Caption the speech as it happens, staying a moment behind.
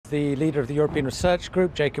the leader of the European Research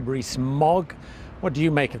Group, Jacob Rees-Mogg. What do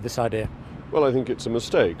you make of this idea? Well, I think it's a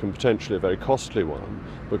mistake and potentially a very costly one,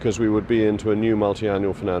 because we would be into a new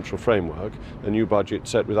multi-annual financial framework, a new budget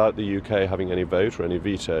set without the UK having any vote or any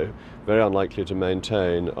veto, very unlikely to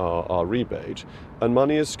maintain our rebate. And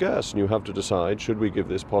money is scarce, and you have to decide, should we give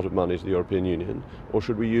this pot of money to the European Union, or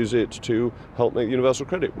should we use it to help make the universal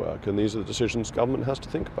credit work? And these are the decisions government has to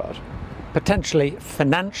think about. Potentially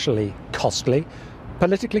financially costly,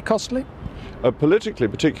 politically costly? Politically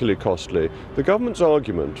particularly costly. The government's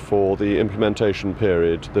argument for the implementation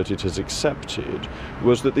period that it has accepted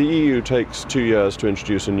was that the EU takes 2 years to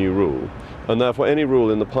introduce a new rule, and therefore any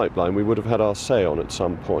rule in the pipeline we would have had our say on at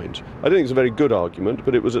some point. I don't think it's a very good argument,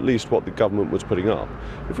 but it was at least what the government was putting up.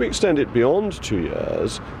 If we extend it beyond 2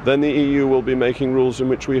 years, then the EU will be making rules in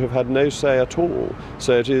which we have had no say at all,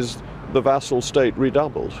 so it is the vassal state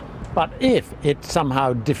redoubled. But if it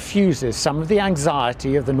somehow diffuses some of the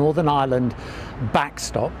anxiety of the Northern Ireland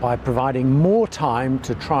backstop by providing more time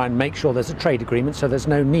to try and make sure there's a trade agreement so there's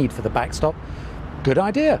no need for the backstop, good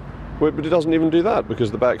idea. Well, but it doesn't even do that,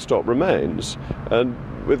 because the backstop remains. And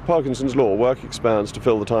with Parkinson's law, work expands to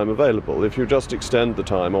fill the time available. If you just extend the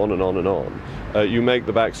time on and on and on, you make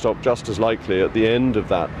the backstop just as likely at the end of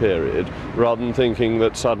that period, rather than thinking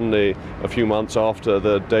that suddenly, a few months after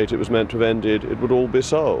the date it was meant to have ended, it would all be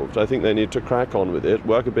solved. I think they need to crack on with it,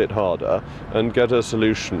 work a bit harder, and get a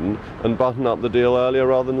solution and button up the deal earlier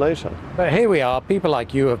rather than later. But here we are, people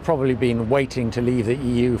like you have probably been waiting to leave the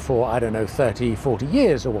EU for, I don't know, 30, 40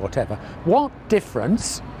 years or whatever. What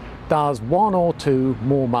difference does 1 or 2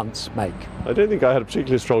 more months make? I don't think I had a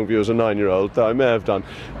particularly strong view as a 9-year-old, though I may have done.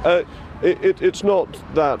 It's not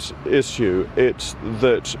that issue, it's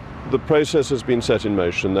that the process has been set in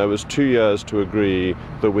motion. There was 2 years to agree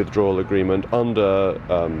the withdrawal agreement under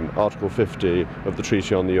Article 50 of the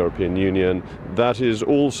Treaty on the European Union. That is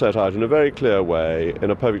all set out in a very clear way,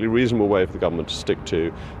 in a perfectly reasonable way for the government to stick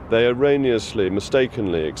to. They erroneously,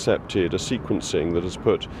 mistakenly accepted a sequencing that has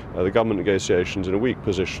put the government negotiations in a weak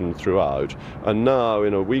position throughout, and now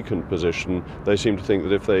in a weakened position they seem to think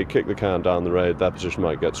that if they kick the can down the road their position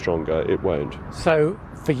might get stronger. It won't. So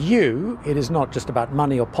for you it is not just about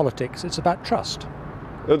money or politics, it's about trust.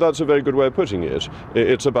 That's a very good way of putting it.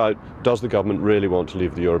 It's about, does the government really want to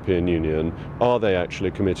leave the European Union? Are they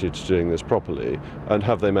actually committed to doing this properly? And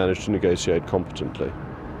have they managed to negotiate competently?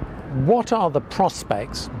 What are the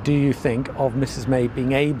prospects, do you think, of Mrs May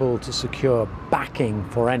being able to secure backing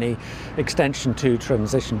for any extension to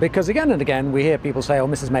transition? Because again and again we hear people say, oh,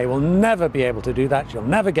 Mrs May will never be able to do that, she'll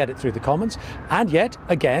never get it through the Commons, and yet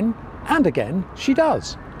again and again she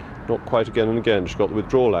does. Not quite again and again. She got the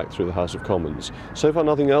Withdrawal Act through the House of Commons. So far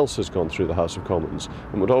nothing else has gone through the House of Commons,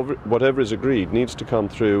 and whatever is agreed needs to come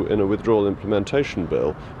through in a withdrawal implementation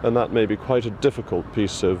bill, and that may be quite a difficult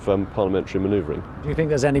piece of parliamentary manoeuvring. Do you think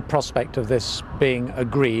there's any prospect of this being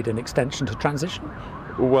agreed, an extension to transition?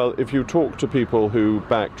 Well, if you talk to people who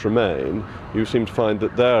backed Remain, you seem to find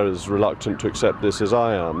that they're as reluctant to accept this as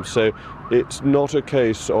I am. So it's not a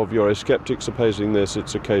case of Eurosceptics opposing this,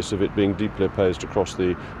 it's a case of it being deeply opposed across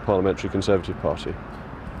the Parliamentary Conservative Party.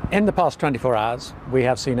 In the past 24 hours, we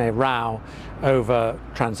have seen a row over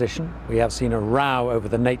transition, we have seen a row over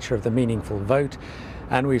the nature of the meaningful vote,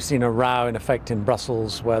 and we've seen a row in effect in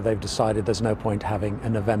Brussels where they've decided there's no point having a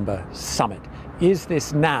November summit. Is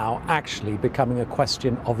this now actually becoming a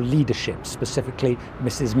question of leadership, specifically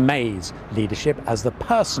Mrs May's leadership as the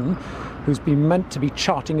person who's been meant to be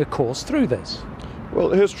charting a course through this? Well,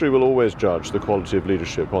 history will always judge the quality of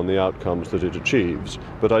leadership on the outcomes that it achieves,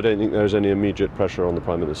 but I don't think there is any immediate pressure on the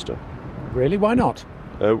Prime Minister. Really? Why not?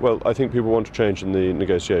 Well, I think people want to change in the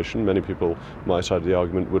negotiation. Many people, my side of the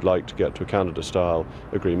argument, would like to get to a Canada-style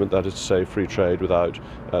agreement, that is to say free trade without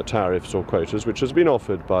tariffs or quotas, which has been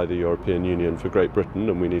offered by the European Union for Great Britain,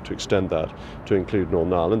 and we need to extend that to include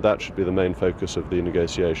Northern Ireland. That should be the main focus of the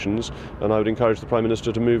negotiations, and I would encourage the Prime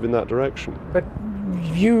Minister to move in that direction. But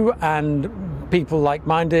you and people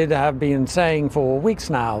like-minded have been saying for weeks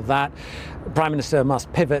now that the Prime Minister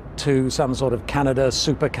must pivot to some sort of Canada,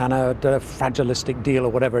 super Canada, fragilistic deal or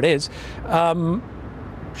whatever it is.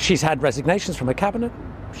 She's had resignations from her cabinet.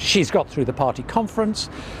 She's got through the party conference.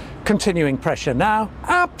 Continuing pressure now.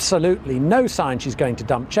 Absolutely no sign she's going to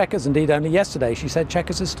dump Chequers. Indeed, only yesterday she said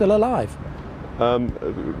Chequers is still alive.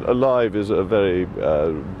 Alive is a very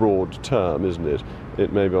broad term, isn't it?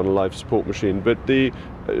 It may be on a life support machine, but the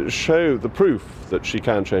proof that she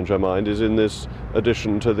can change her mind is in this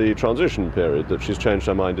addition to the transition period, that she's changed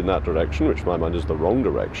her mind in that direction, which to my mind is the wrong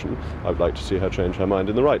direction. I'd like to see her change her mind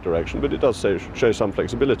in the right direction, but it does show some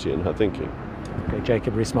flexibility in her thinking. Okay,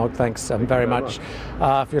 Jacob Rees-Mogg, thanks very much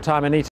for your time.